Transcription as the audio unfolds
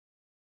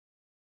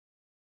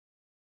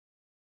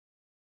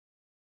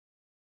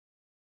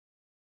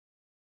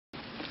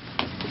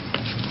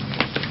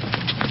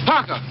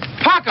Parker!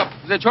 Parker!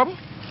 Is there trouble?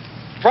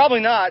 Probably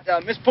not.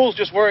 Miss Poole's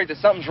just worried that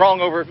something's wrong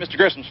over at Mr.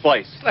 Grissom's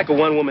place. It's like a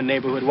one-woman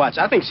neighborhood watch.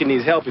 I think she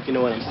needs help, if you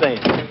know what I'm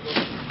saying.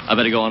 I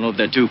better go on over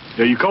there, too.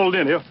 Yeah, you called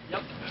in here?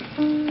 Yep.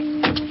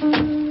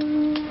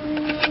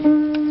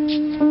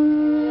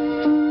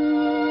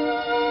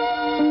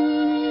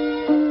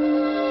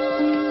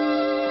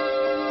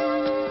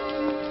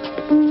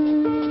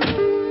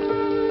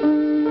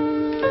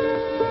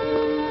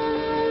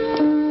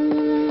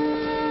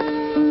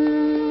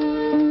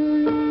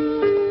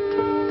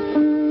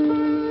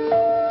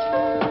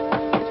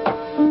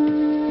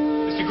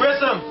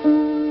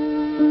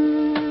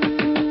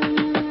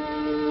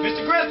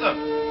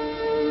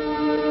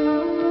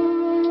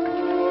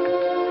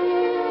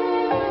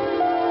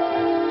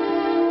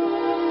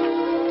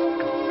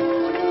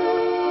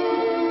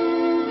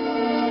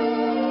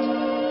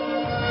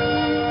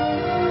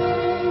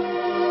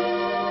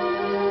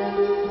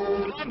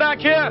 Back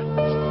here!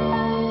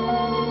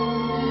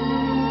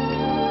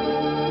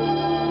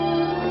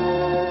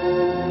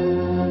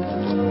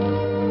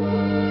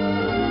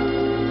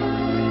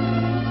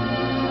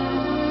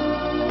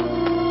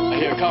 I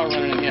hear a car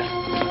running in here.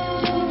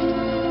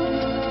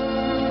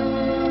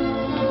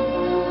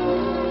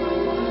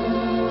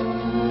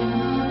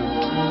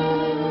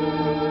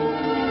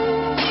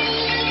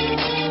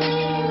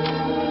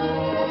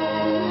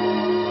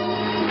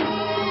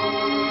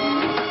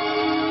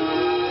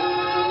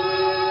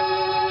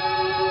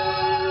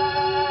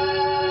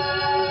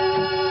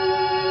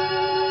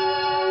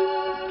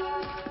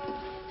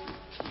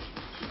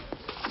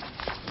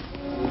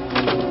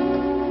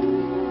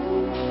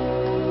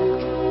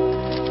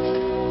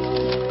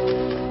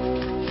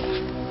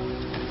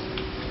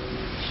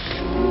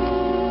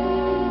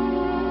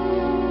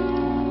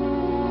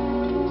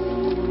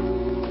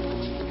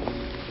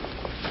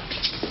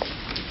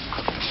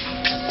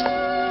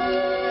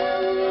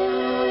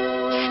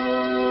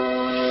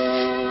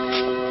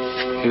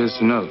 Here's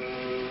the note.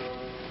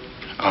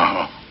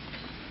 Uh-huh.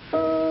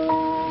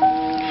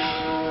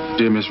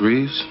 Dear Miss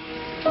Reeves,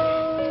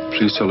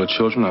 please tell the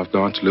children I've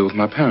gone to live with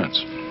my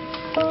parents.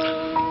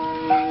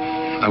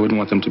 I wouldn't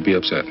want them to be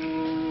upset.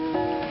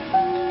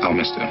 I'll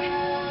miss them.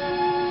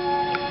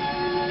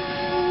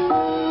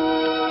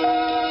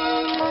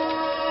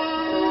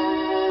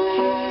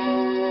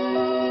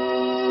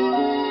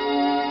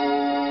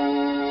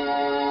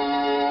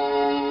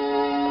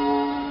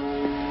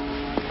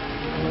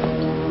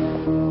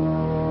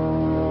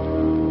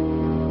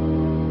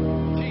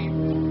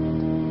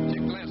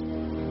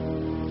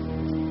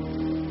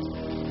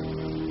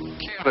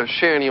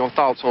 Sharing your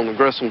thoughts on the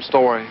Grissom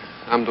story.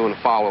 I'm doing a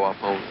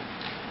follow-up on it.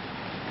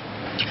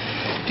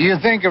 Do you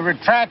think a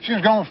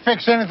retraction's gonna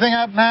fix anything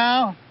up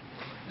now?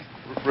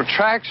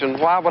 Retraction?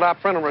 Why would I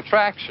print a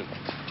retraction?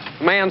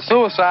 The man's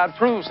suicide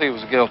proves he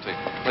was guilty,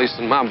 at least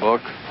in my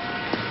book.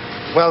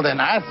 Well, then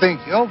I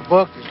think your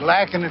book is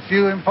lacking a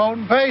few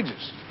important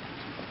pages.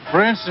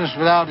 For instance,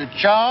 without a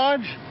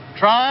charge,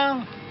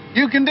 trial,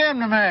 you condemn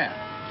the man.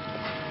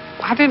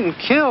 I didn't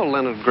kill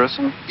Leonard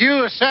Grissom.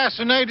 You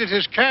assassinated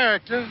his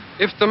character.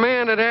 If the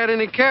man had had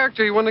any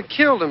character, he wouldn't have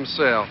killed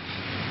himself.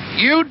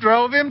 You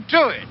drove him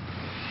to it.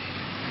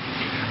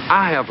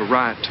 I have a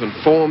right to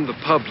inform the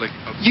public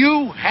of...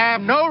 You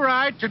have no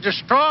right to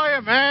destroy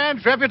a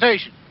man's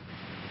reputation.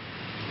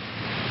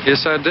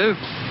 Yes, I do.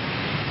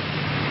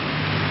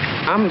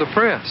 I'm the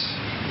press.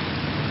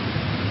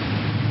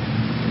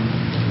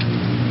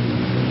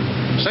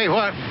 Say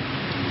what?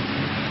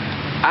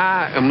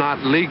 I am not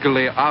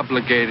legally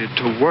obligated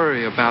to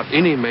worry about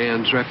any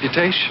man's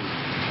reputation,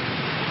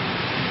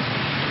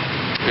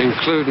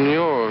 including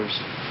yours.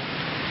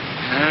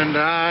 And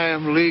I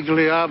am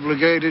legally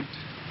obligated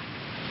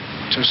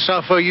to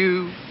suffer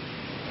you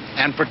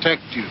and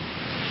protect you.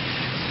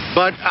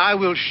 But I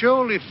will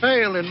surely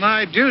fail in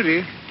my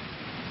duty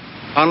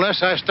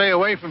unless I stay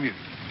away from you.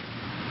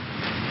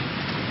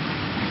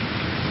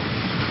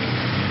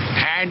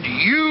 And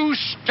you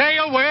stay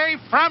away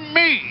from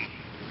me.